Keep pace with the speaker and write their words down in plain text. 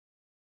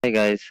Hi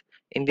guys,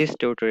 in this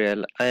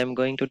tutorial I am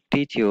going to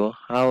teach you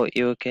how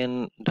you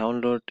can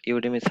download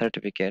Udemy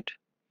certificate.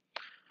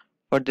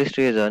 For this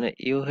reason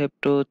you have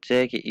to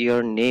check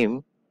your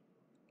name.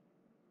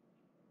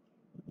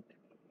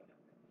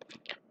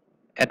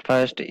 At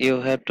first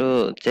you have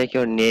to check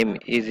your name,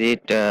 is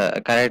it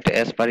correct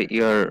as per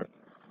your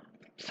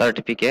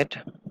certificate,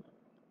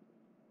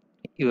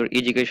 your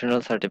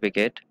educational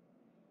certificate.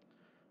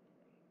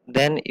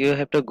 Then you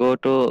have to go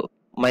to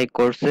my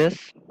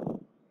courses.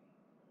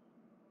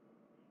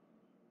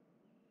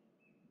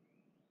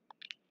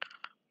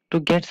 To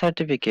get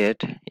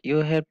certificate you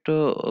have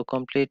to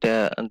complete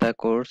the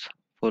course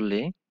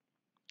fully.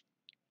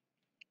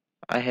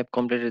 I have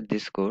completed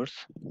this course,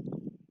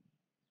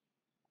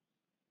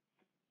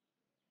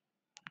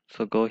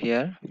 so go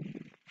here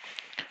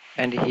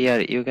and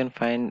here you can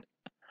find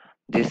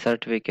this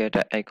certificate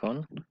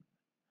icon,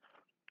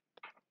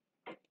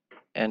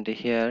 and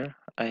here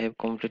I have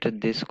completed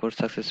this course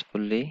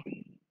successfully.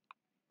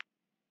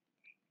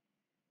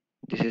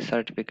 This is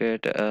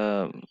certificate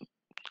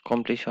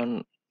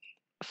completion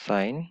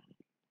sign.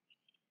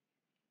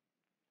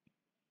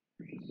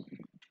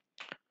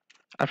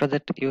 After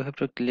that you have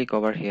to click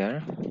over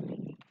here.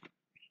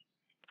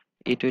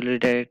 It will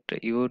redirect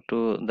you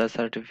to the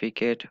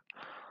certificate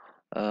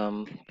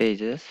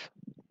pages.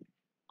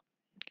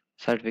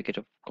 Certificate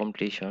of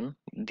completion,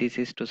 this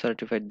is to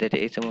certify that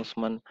HM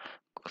Osman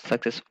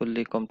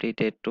successfully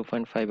completed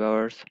 2.5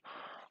 hours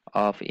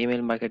of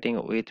email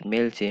marketing with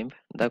MailChimp,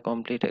 the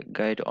complete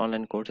guide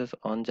online courses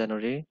on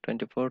January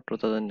 24,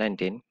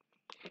 2019.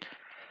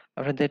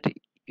 After that,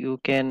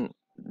 you can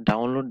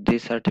download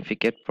this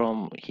certificate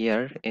from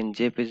here in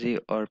JPG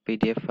or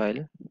PDF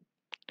file,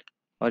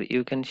 or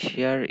you can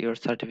share your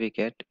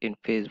certificate in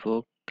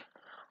Facebook,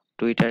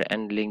 Twitter,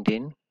 and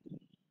LinkedIn.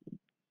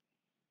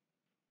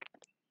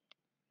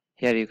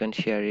 Here you can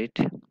share it.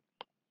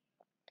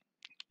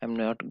 I'm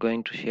not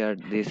going to share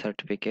this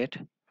certificate.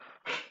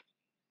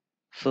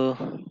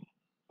 So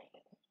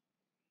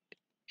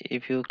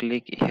if you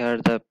click here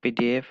the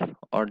PDF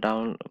or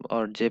down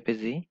or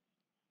JPG,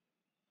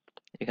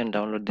 you can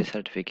download the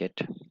certificate.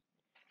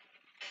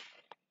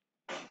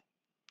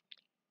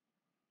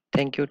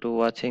 Thank you to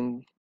watching